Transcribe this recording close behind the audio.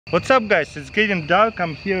What's up guys, it's getting dark.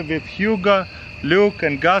 I'm here with Hugo, Luke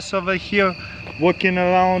and Gus over here walking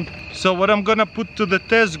around. So what I'm gonna put to the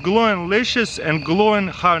test, glowing leashes and glowing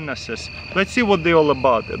harnesses. Let's see what they're all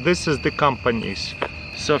about. This is the companies.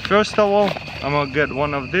 So first of all, I'm gonna get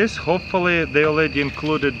one of these. Hopefully they already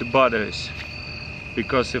included the batteries,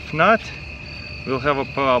 because if not, we'll have a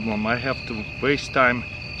problem. I have to waste time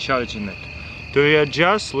charging it. To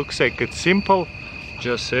readjust, looks like it's simple.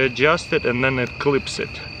 Just readjust it and then it clips it.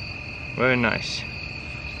 Very nice.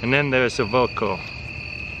 And then there's a Velcro.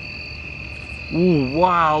 Ooh,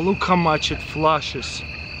 wow, look how much it flashes.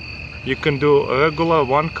 You can do regular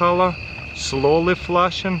one color, slowly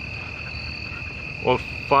flashing, or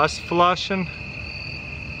fast flashing,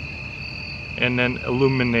 and then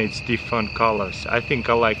illuminates different colors. I think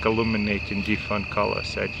I like illuminating different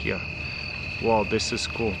colors right here. Wow, this is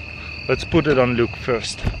cool. Let's put it on Luke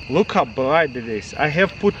first. Look how bright it is. I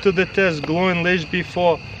have put to the test glowing leash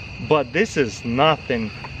before, but this is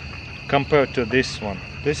nothing compared to this one.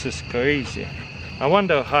 This is crazy. I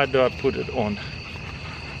wonder how do I put it on.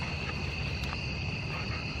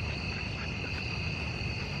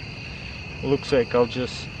 Looks like I'll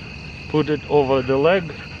just put it over the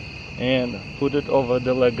leg and put it over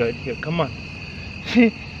the leg right here. Come on.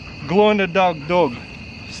 Glow in the dark dog.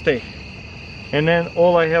 Stay. And then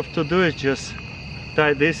all I have to do is just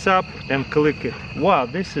tie this up and click it. Wow,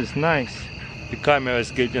 this is nice. The camera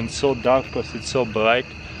is getting so dark because it's so bright.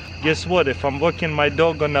 Guess what? If I'm walking my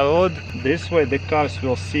dog on the road, this way the cars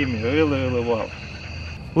will see me really well.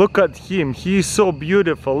 Look at him. He is so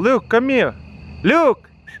beautiful. Look, come here. Look.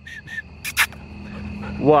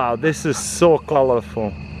 Wow, this is so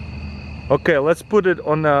colorful. Okay, let's put it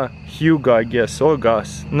on a Hugo, I guess, or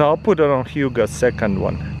Gus. No, I'll put it on Hugo's second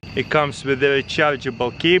one. It comes with a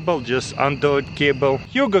rechargeable cable, just Android cable.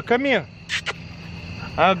 Hugo, come here.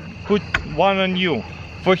 I'll put one on you.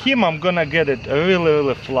 For him, I'm gonna get it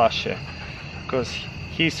really flashy, because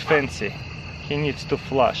he's fancy. He needs to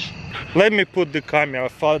flash. Let me put the camera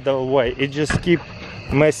farther away. It just keep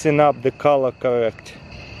messing up the color correct.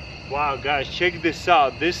 Wow, guys, check this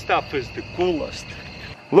out. This stuff is the coolest.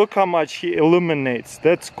 Look how much he illuminates.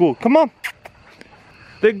 That's cool. Come on.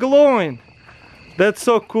 They're glowing. That's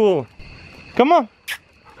so cool. Come on.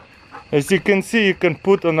 As you can see, you can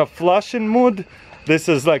put on a flashing mode. This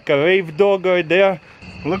is like a rave dog right there.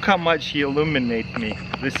 Look how much he illuminates me.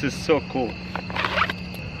 This is so cool.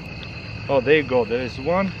 Oh, there you go. There is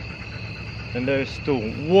one and there is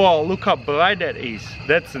two. Whoa, look how bright that is.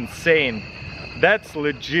 That's insane. That's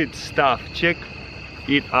legit stuff. Check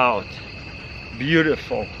it out.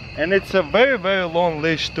 Beautiful. And it's a very long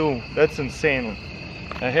leash too. That's insane.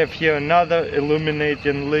 I have here another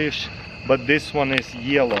illuminating leash, but this one is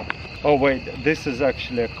yellow. Oh wait, this is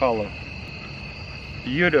actually a color.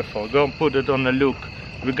 Beautiful. Go and put it on the Luke.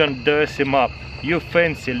 We're gonna dress him up. You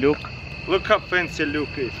fancy, Luke. Look how fancy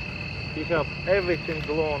Luke is. He have everything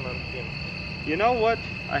glowing on him. You know what?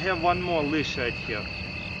 I have one more leash right here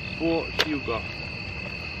for Hugo.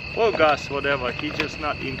 Or Gus, whatever. He's just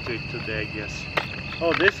not into it today, I guess.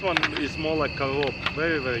 Oh, this one is more like a rope.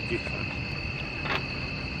 Very different.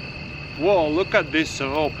 Whoa, look at this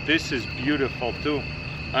rope. This is beautiful too.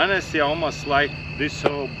 Honestly, I almost like this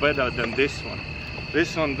rope better than this one.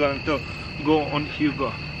 This one going to go on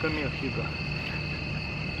Hugo. Come here, Hugo.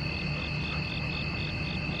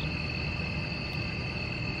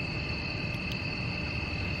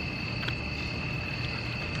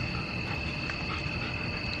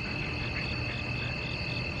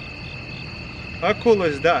 How cool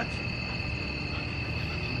is that?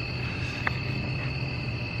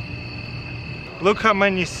 Look how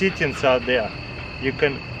many settings are there. You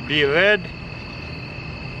can be red,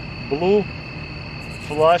 blue,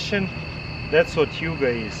 flashing. That's what Hugo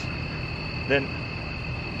is. Then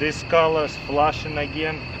this color is flashing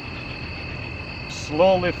again.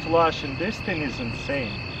 Slowly flashing. This thing is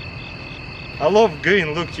insane. I love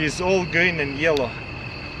green. Look, he's all green and yellow.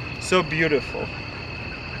 So beautiful.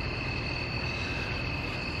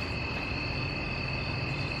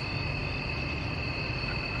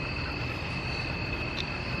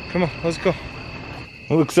 Come on, let's go.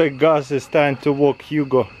 Looks like Gus is trying to walk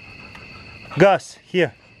Hugo. Gus,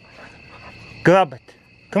 here. Grab it.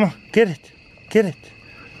 Come on, get it. Get it.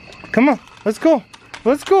 Come on, let's go.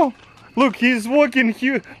 Let's go. Look, he's walking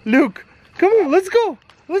Hugo. Luke, come on, let's go.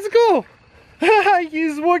 Let's go.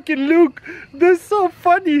 He's walking Luke. That's so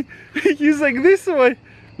funny. He's like this way.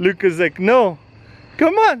 Luke is like, no.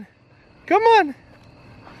 Come on. Come on.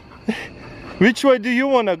 Which way do you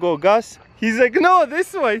want to go, Gus? He's like, no,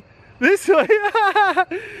 this way. This way.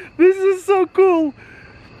 This is so cool.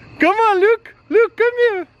 Come on, Luke. Luke, come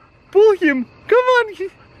here. Pull him. Come on.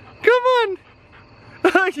 Come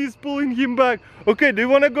on. He's pulling him back. Okay, do you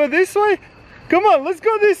want to go this way? Come on, let's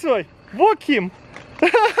go this way. Walk him.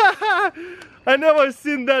 I never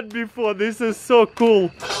seen that before. This is so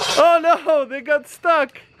cool. Oh no, they got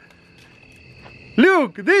stuck.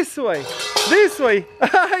 Look, this way. This way.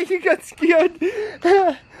 He got scared.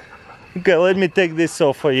 Okay, let me take this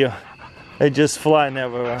off for you. They just flying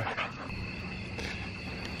everywhere.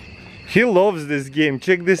 He loves this game.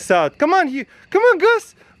 Check this out. Come on, come on,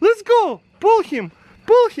 Gus. Let's go. Pull him.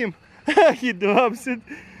 Pull him. He drops it.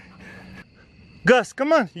 Gus,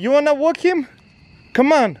 come on. You wanna walk him?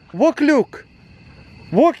 Come on. Walk Luke.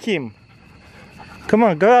 Walk him. Come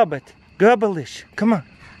on, grab it. Grab a leash. Come on.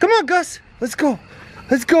 Come on, Gus. Let's go.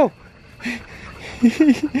 Let's go.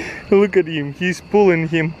 Look at him. He's pulling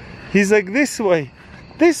him. He's like, this way.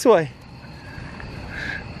 This way.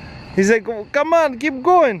 He's like, oh, come on, keep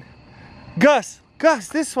going. Gus,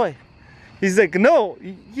 this way. He's like, no,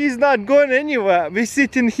 he's not going anywhere. We're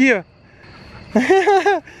sitting here.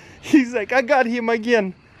 He's like, I got him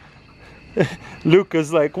again.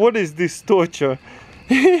 Lucas like, what is this torture?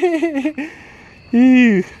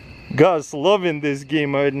 Gus loving this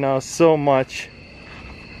game right now so much.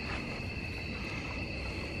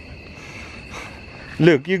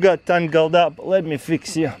 Look, you got tangled up. Let me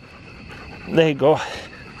fix you. There you go.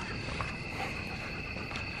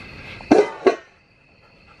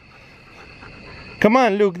 Come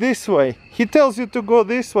on, Luke, this way. He tells you to go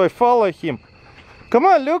this way. Follow him. Come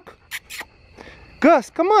on, Luke. Gus,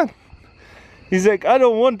 come on. He's like, I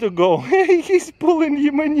don't want to go. He's pulling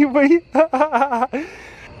him anyway.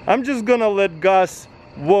 I'm just gonna let Gus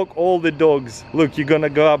walk all the dogs. Look, you're gonna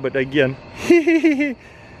grab it again.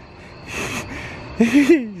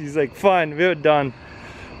 He's like, fine, we're done.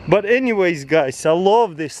 But anyways, guys, I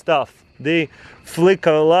love this stuff. They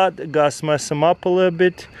flicker a lot. Gus mess them up a little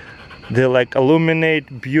bit. They like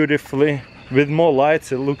illuminate beautifully. With more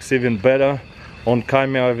lights, it looks even better. On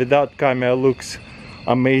camera, without camera, looks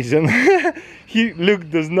amazing. Luke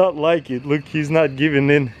does not like it. Look, he's not giving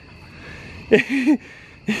in.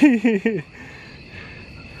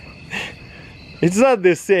 It's not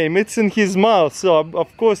the same. It's in his mouth, so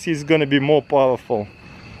of course he's gonna be more powerful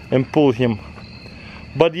and pull him.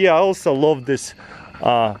 But yeah, I also love this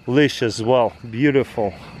leash as well.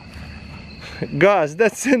 Beautiful. Guys,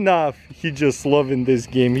 that's enough. He's just loving this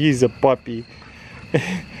game. He's a puppy.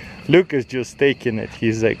 Luke is just taking it.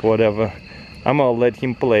 He's like, whatever. I'm gonna let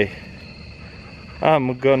him play.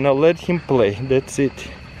 I'm gonna let him play. That's it.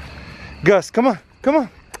 Gus, come on. Come on.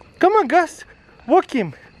 Come on, Gus. Walk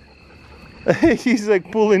him. He's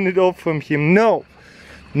like pulling it off from him. No.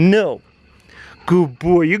 No. Good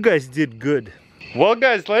boy. You guys did good. Well,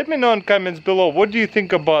 guys, let me know in comments below. What do you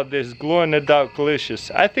think about this glow-in-the-dark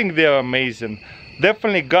leashes? I think they're amazing.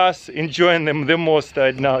 Definitely Gus enjoying them the most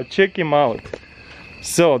right now. Check him out.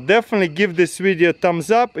 So definitely give this video a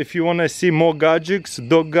thumbs up if you want to see more gadgets,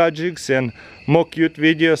 dog gadgets, and more cute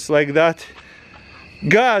videos like that.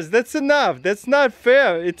 Guys, that's enough. That's not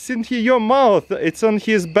fair. It's in your mouth. It's on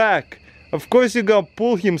his back. Of course you're gonna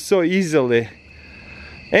pull him so easily.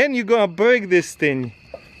 And you're gonna break this thing.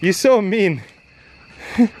 You're so mean.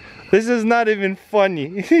 This is not even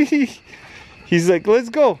funny. He's like, let's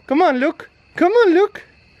go. Come on, Luke. Come on, Luke.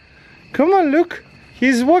 Come on, Luke.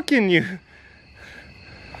 He's walking you.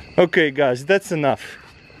 Okay, guys, that's enough.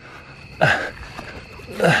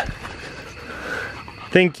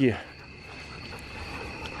 Thank you.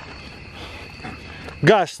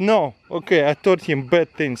 Gosh, no. Okay, I taught him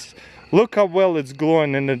bad things. Look how well it's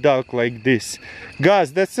glowing in the dark like this.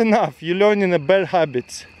 Guys, that's enough. You're learning the bad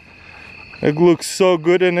habits. It looks so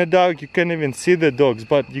good in the dark. You can't even see the dogs,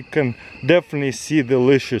 but you can definitely see the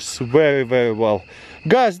leashes very, very well.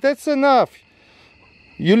 Guys, that's enough.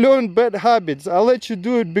 You learned bad habits. I'll let you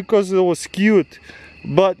do it because it was cute,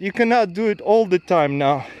 but you cannot do it all the time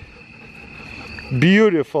now.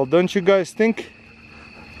 Beautiful, don't you guys think?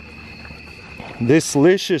 These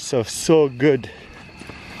leashes are so good.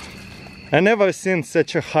 I never seen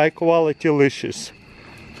such a high quality leashes.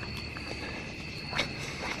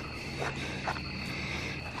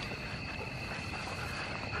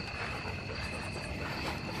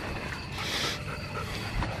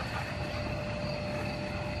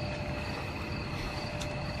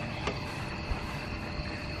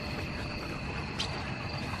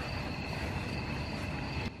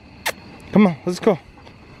 Come on, let's go.